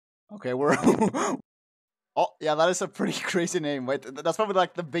Okay, we're... Oh, yeah, that is a pretty crazy name. Wait, that's probably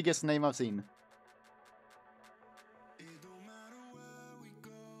like the biggest name I've seen.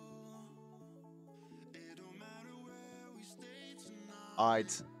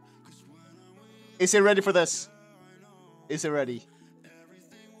 Alright. Is he ready for this? Is he ready?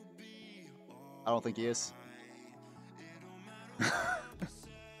 I don't think he is.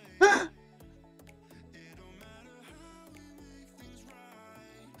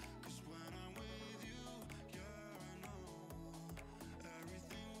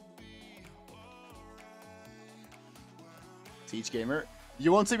 Siege Gamer.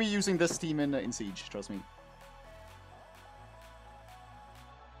 You won't see me using this team in Siege, trust me.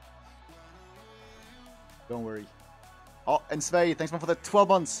 Don't worry. Oh, and Svei, thanks man for the 12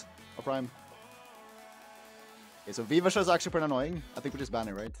 months of Prime. Okay, so Vivasha is actually pretty annoying. I think we just ban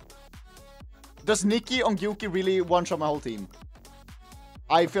it, right? Does Nikki on Gyuki really one-shot my whole team?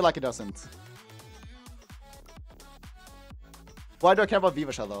 I feel like it doesn't. Why do I care about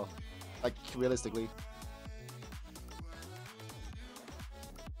Vivasha though? Like, realistically.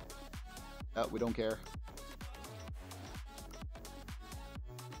 We don't care.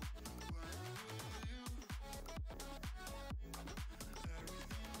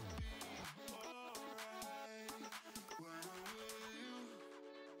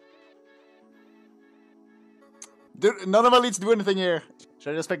 Dude, none of my leads do anything here.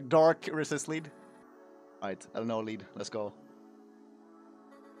 Should I just pick Dark resist lead? Alright, I don't know lead. Let's go.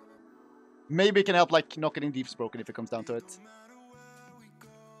 Maybe it can help like not getting Deep's broken if it comes down to it.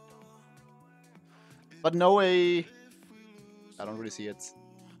 But no way. I don't really see it.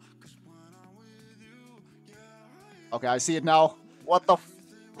 Okay, I see it now. What the f...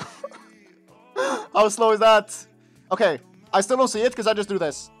 How slow is that? Okay, I still don't see it because I just do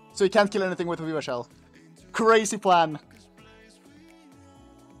this. So you can't kill anything with Viva Shell. Crazy plan.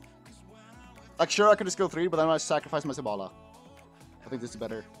 Like, sure, I could just go 3, but then I sacrifice my Zabala. I think this is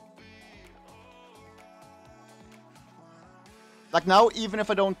better. Like, now, even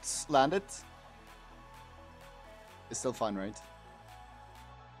if I don't land it, it's still fine, right?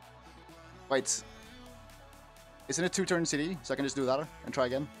 Wait. Isn't it 2-turn city? So I can just do that and try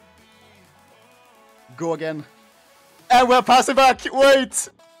again. Go again. And we're passing back! Wait!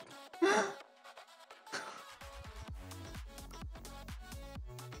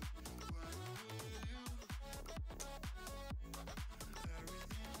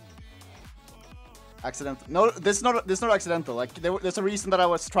 Accidental. No, this is not accidental. Like there's a reason that I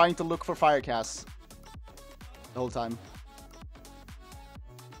was trying to look for fire casts the whole time.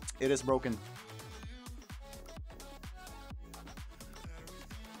 It is broken.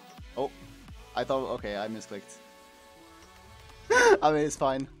 Oh, I thought okay, I misclicked. I mean, it's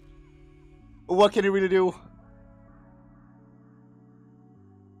fine. What can he really do?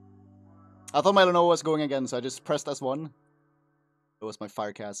 I thought my Lenovo was going again, so I just pressed S1. It was my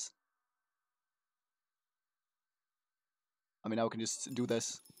fire cast. I mean, now we can just do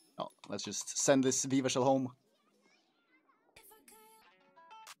this. Oh, let's just send this Viva Shell home.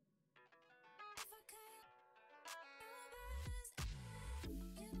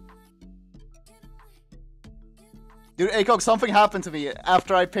 Dude, ACOG, something happened to me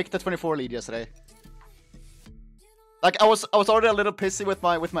after I picked the 24 lead yesterday. Like I was already a little pissy with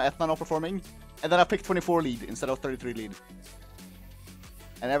my Ethna not performing, and then I picked 24 lead instead of 33 lead.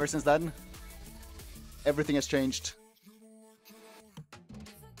 And ever since then, everything has changed.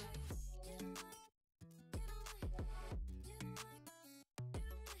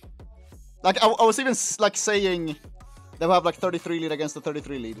 Like, I was even, like, saying they will have, like, 33 lead against the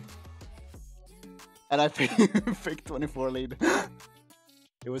 33 lead. And I picked 24 lead.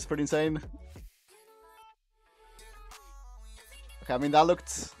 It was pretty insane. Okay, I mean, that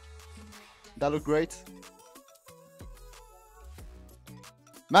looked great.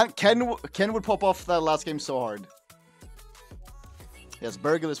 Man, Ken would pop off that last game so hard. Yes,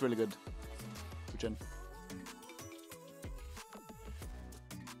 Burgle is really good. Good.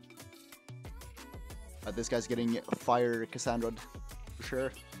 This guy's getting fire Cassandra for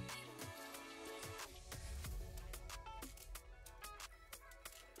sure.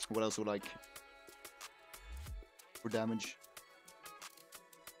 What else would like for damage?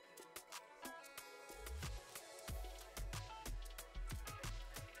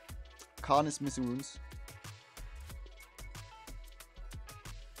 Khan is missing runes.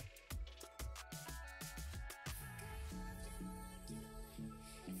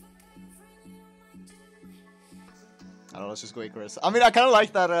 I don't know, let's just go Icarus. I mean, I kind of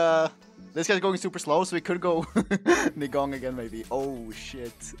like that, this guy's going super slow, so we could go Nigong again, maybe. Oh,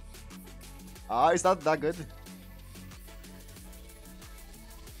 shit. Is that good?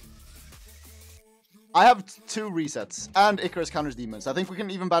 I have 2 resets, and Icarus counters demons. I think we can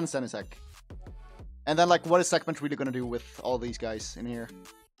even ban Senisek. And then, like, what is Segment really gonna do with all these guys in here?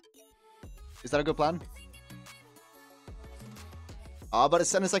 Is that a good plan? But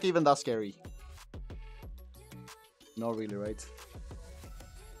is Senisek even that scary? Not really, right?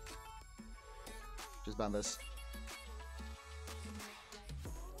 Just ban this.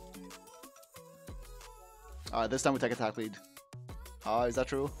 Alright, this time we take attack lead. Is that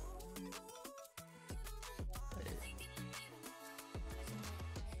true?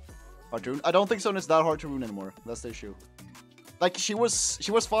 Hard to rune? I don't think Son is that hard to rune anymore. That's the issue. Like, she was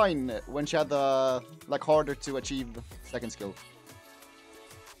fine when she had the, like, harder to achieve second skill.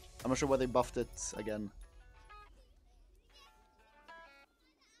 I'm not sure why they buffed it again.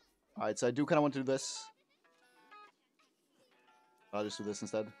 Alright, so I do kind of want to do this. I'll just do this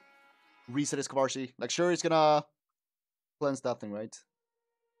instead. Reset his Kavarshi. Like, sure, he's gonna cleanse that thing, right?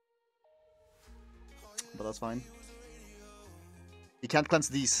 But that's fine. He can't cleanse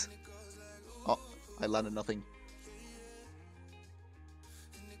these. Oh, I landed nothing.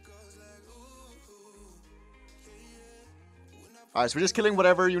 Alright, so we're just killing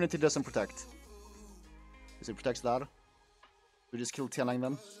whatever unit he doesn't protect. Because he protects that. We just kill Tianlang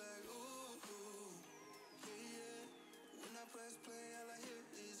then.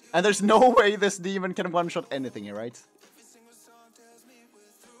 And there's no way this demon can one-shot anything here, right?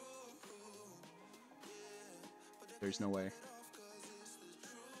 There's no way.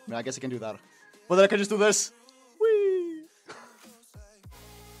 I mean, I guess I can do that. But then I can just do this. Whee!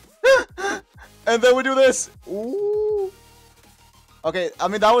 And then we do this. Ooh. Okay, I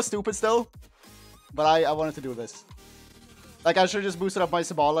mean, that was stupid still. But I wanted to do this. Like, I should have just boosted up my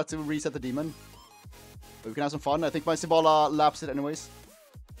Sabala to reset the demon. But we can have some fun. I think my Sabala laps it anyways.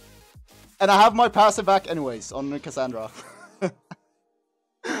 And I have my passive back anyways on Kassandra.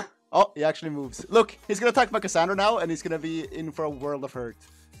 Oh, he actually moves. Look, he's gonna attack my Kassandra now, and he's gonna be in for a world of hurt.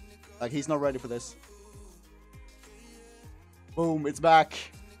 Like, he's not ready for this. Boom, it's back.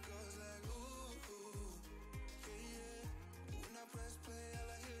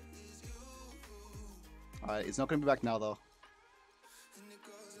 Alright, it's not gonna be back now, though.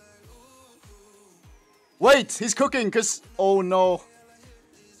 Wait, he's cooking, because... Oh, no.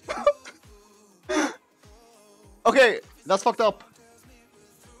 Okay, that's fucked up.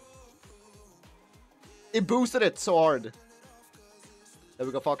 It boosted it so hard. There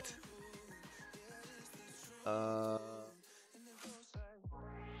we go, fucked.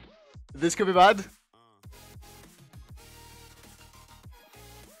 This could be bad.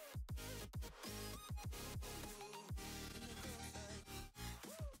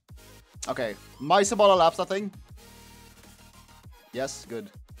 Okay, my Sabala laps that thing. Yes, good.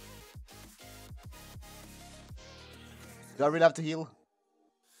 Do I really have to heal?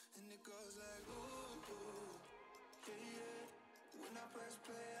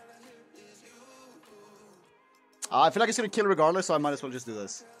 I feel like it's gonna kill regardless, so I might as well just do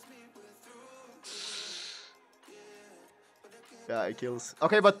this. Yeah, it kills.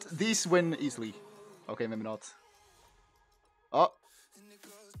 Okay, but these win easily. Okay, maybe not. Oh.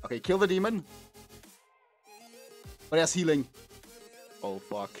 Okay, kill the demon. But he has healing. Oh,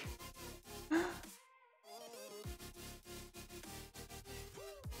 fuck.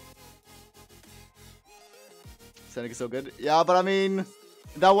 Scenic is so good. Yeah, but I mean,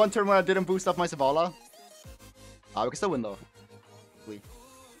 that one turn where I didn't boost up my Zavala. We can still win though.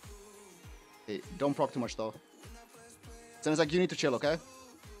 Hey, don't proc too much though. Then it's like, you need to chill, okay?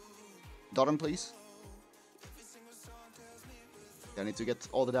 Dot him, please. Yeah, I need to get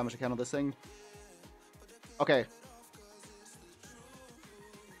all the damage I can on this thing. Okay.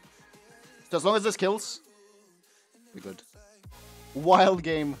 So as long as this kills, we're good. Wild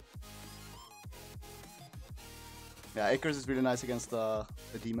game. Yeah, Icarus is really nice against the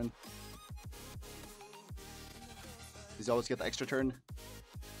demon. He's always get the extra turn.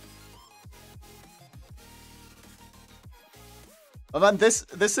 Oh man, this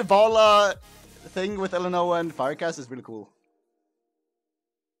Zavala thing with Eleanor and Firecast is really cool.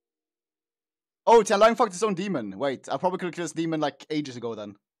 Oh, Tianlang fucked his own demon. Wait, I probably could have killed this demon like ages ago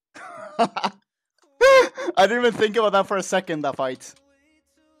then. I didn't even think about that for a second, that fight.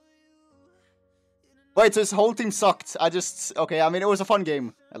 Wait, so his whole team sucked. Okay, I mean, it was a fun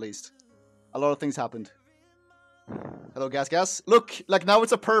game, at least. A lot of things happened. Hello, Gas. Look, like now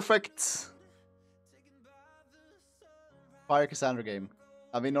it's a perfect Fire Kassandra game.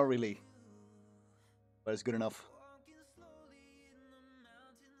 I mean, not really. But it's good enough.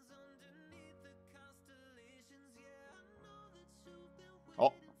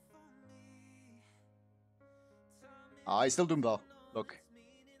 Oh. He's still doomed though. Look.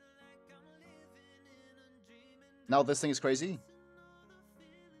 Now this thing is crazy.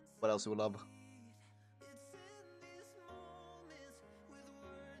 What else do we love?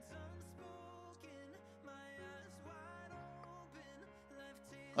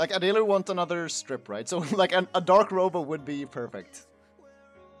 Like, ideally we want another strip, right? So, like, a dark robo would be perfect.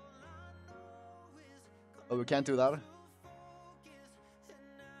 Oh, we can't do that?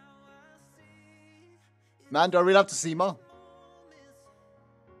 Man, do I really have to Seema?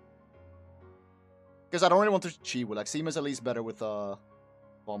 Because I don't really want to Chiwu. Like, Seema's at least better with bomb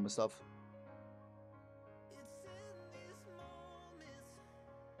and stuff.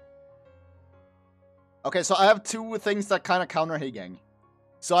 Okay, so I have two things that kind of counter Hey Gang.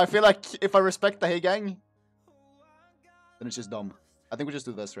 So I feel like if I respect the Hey Gang, then it's just dumb. I think we just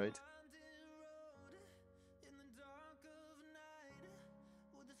do this, right?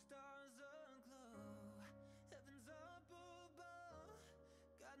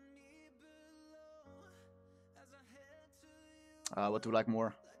 What do we like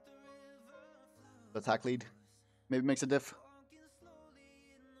more? The attack lead. Maybe makes a diff.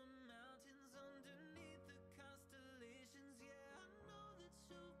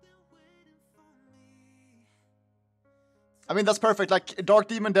 I mean, that's perfect. Like, Dark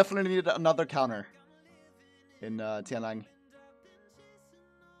Demon definitely needed another counter in Tianlang.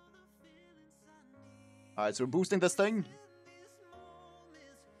 Alright, so we're boosting this thing.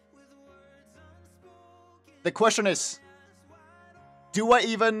 The question is, do I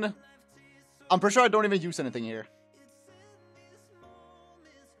even... I'm pretty sure I don't even use anything here.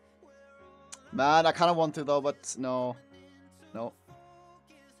 Man, I kind of want to though, but no. No.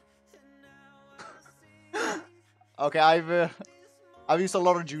 Okay, I've used a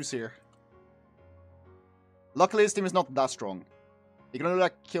lot of juice here. Luckily, his team is not that strong. You can only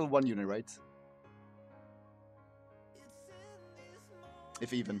like kill one unit, right?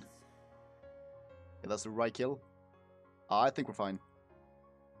 If even. Yeah, that's the right kill. I think we're fine.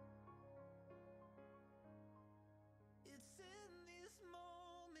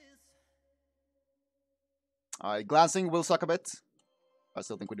 Alright, glancing will suck a bit. I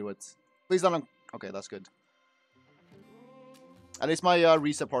still think we do it. Please don't... Okay, that's good. At least my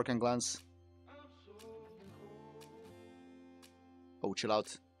reset part can glance. Oh, chill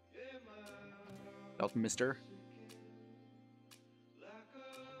out. Chill out, mister.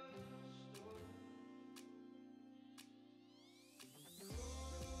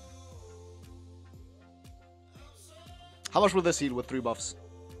 How much will this heal with 3 buffs?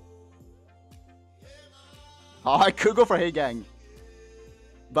 Oh, I could go for Hey Gang.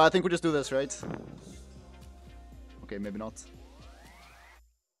 But I think we just do this, right? Okay, maybe not.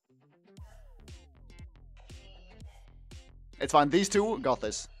 It's fine. These two got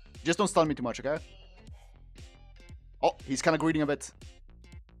this. Just don't stun me too much, okay? Oh, he's kind of greeding a bit.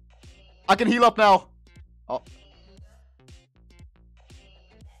 I can heal up now. Oh.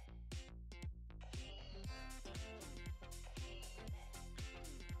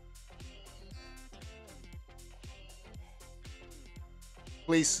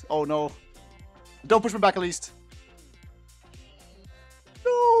 Please. Oh, no. Don't push me back, at least.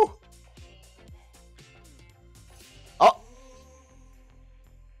 No. Oh.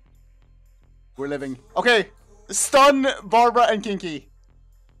 We're living. Okay. Stun Barbara and Kinky.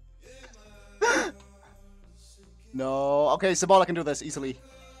 No. Okay, Symbolic can do this easily.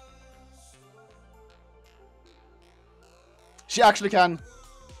 She actually can.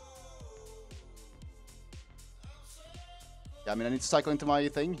 Yeah, I mean, I need to cycle into my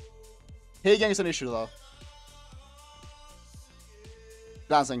thing. Hey Gang is an issue, though.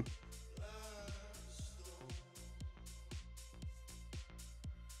 Dancing.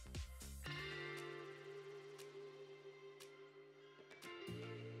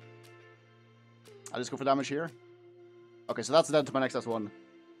 I'll just go for damage here. Okay, so that's dead to my next S1.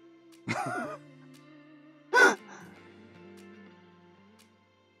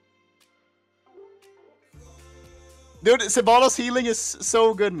 Dude, Sybala's healing is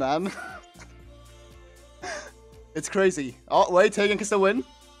so good, man. It's crazy. Oh, wait, Hagen can still win.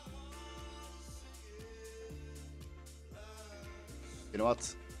 You know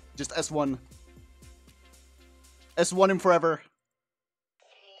what? Just S1. S1 him forever.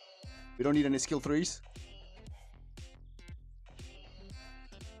 We don't need any skill 3s.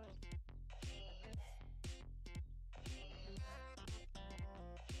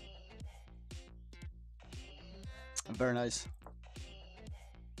 Very nice.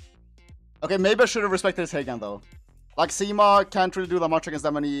 Okay, maybe I should have respected his Hagan though. Like, Seema can't really do that much against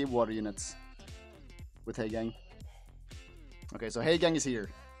that many water units with Hagang. Okay, so Hagang is here.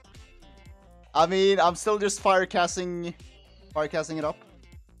 I mean, I'm still just firecasting it up.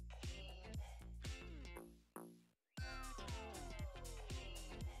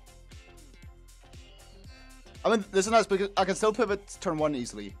 I mean, this is nice because I can still pivot turn 1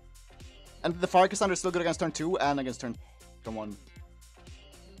 easily. And the Fire Cassandra is still good against turn 2 and against turn 1.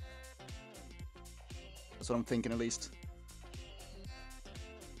 That's what I'm thinking, at least.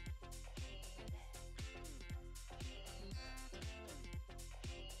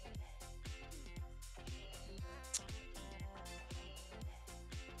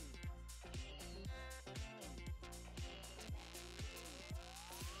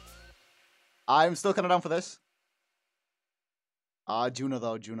 I'm still kind of down for this. Juno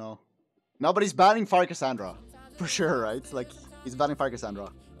though, Juno. No, but he's banning Fire Cassandra. For sure, right? Like, he's banning Fire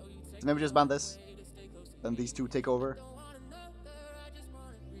Cassandra. So maybe just ban this. Then these two take over.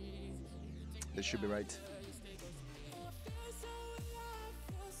 This should be right.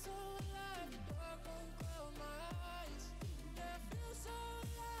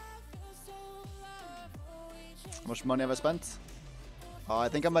 How much money have I spent? I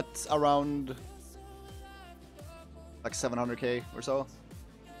think I'm at around like 700k or so.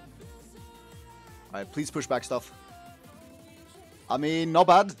 Alright, please push back stuff. I mean, not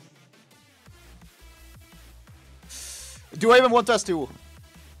bad. Do I even want to S2?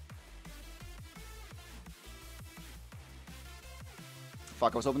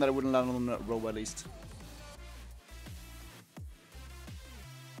 Fuck, I was hoping that it wouldn't land on Robo at least.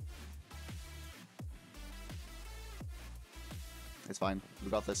 It's fine. We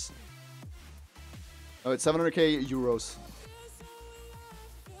got this. Oh, it's 700k euros.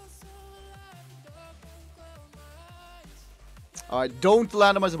 Alright, don't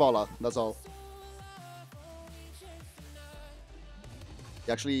land on my Zavala. That's all.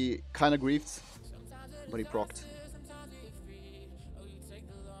 He actually kind of griefed, but he procced.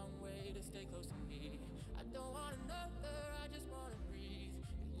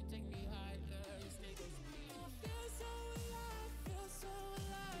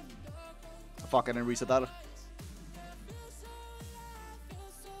 Fuck, I didn't reset that.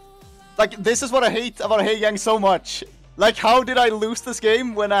 Like, this is what I hate about Hey Gang so much. Like, how did I lose this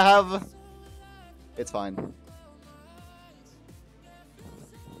game when I have... It's fine.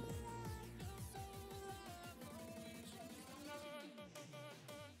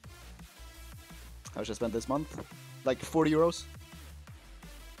 How much I spent this month? Like 40 euros?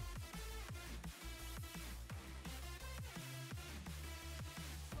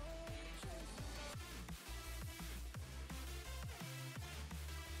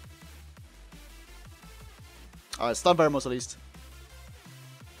 Alright, stun Vermos at least.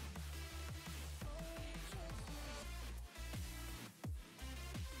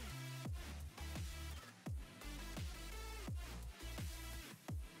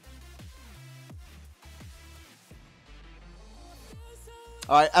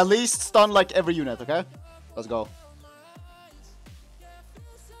 Alright, at least stun like every unit, okay? Let's go.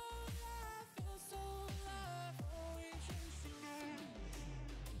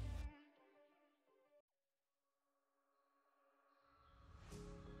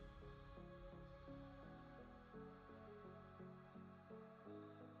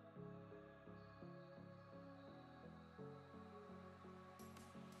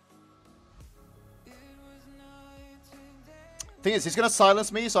 Thing is, he's gonna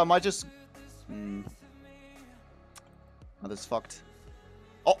silence me, so I might just... Oh, this is fucked.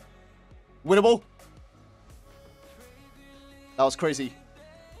 Oh! Winnable! That was crazy.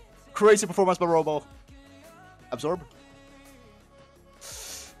 Crazy performance by Robo. Absorb.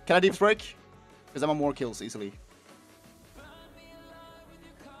 Can I deep break? Because I'm on more kills easily.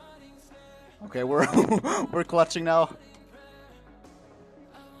 Okay, we're we're clutching now.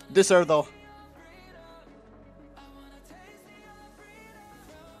 Deserve though.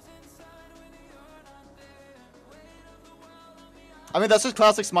 I mean, that's just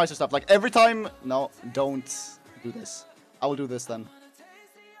classic Smicer stuff. Like, every time... No, don't do this. I will do this then.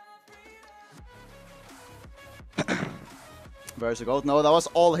 Where's the gold? No, that was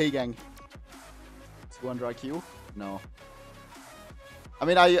all Hey Gang. 200 IQ? No. I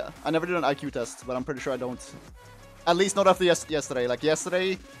mean, I never did an IQ test, but I'm pretty sure I don't. At least not after yesterday. Like,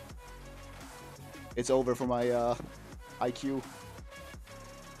 yesterday... It's over for my IQ.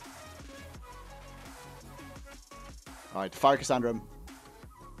 Alright, Fire Cassandra.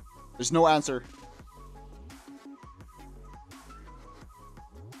 There's no answer.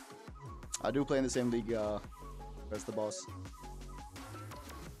 I do play in the same league as the boss.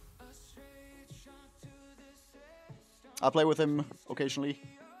 I play with him occasionally.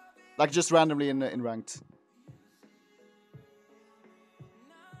 Like, just randomly in ranked.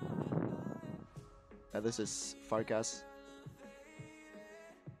 This is Farkas.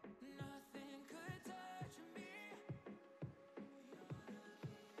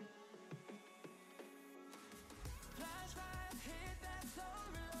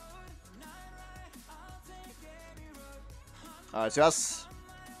 Alright, so that's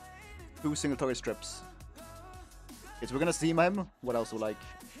 2 single target strips. Okay, so we're gonna Zima him. What else do we like?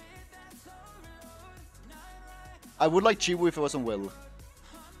 I would like Chibu if it was on Will.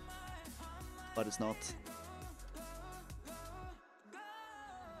 But it's not.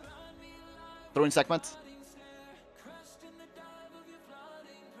 Throw in segment.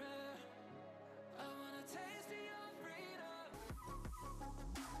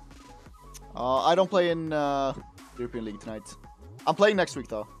 I don't play in European League tonight. I'm playing next week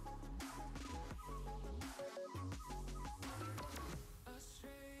though.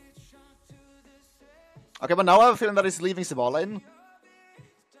 Okay, but now I have a feeling that he's leaving Zavala in.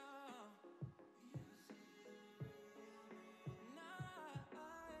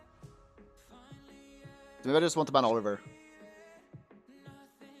 Maybe I just want to ban Oliver.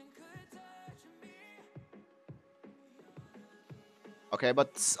 Okay, but...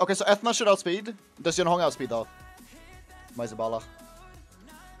 Okay, so Ethna should outspeed. Does Yunhong outspeed though? My Zabala.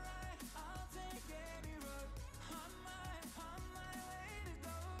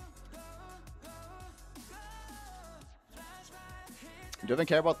 Do you even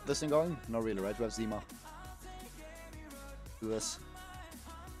care about this thing going? Not really, right? We have Zima. Do this.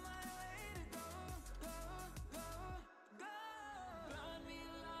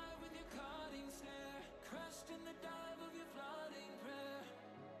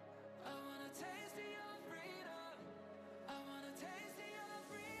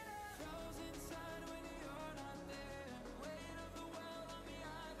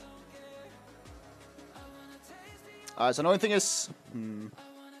 Alright, so another thing is...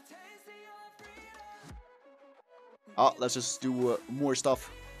 Oh, let's just do more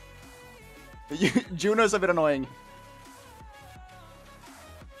stuff. Juno's a bit annoying.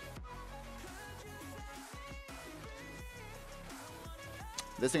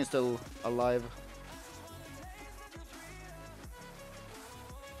 This thing is still alive.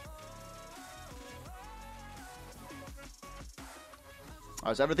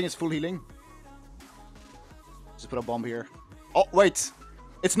 Alright, so everything is full healing. Just put a bomb here. Oh, wait!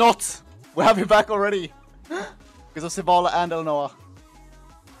 It's not! We have you back already! Because of Zavala and Elnoa.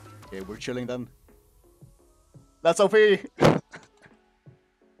 Okay, we're chilling then. That's OP!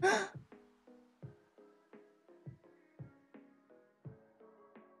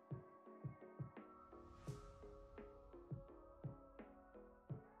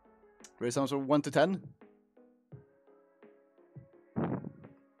 Raise sounds from 1 to 10.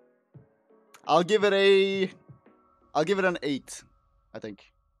 I'll give it an 8, I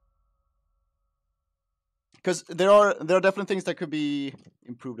think. Because there are definitely things that could be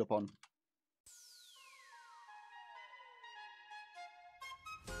improved upon.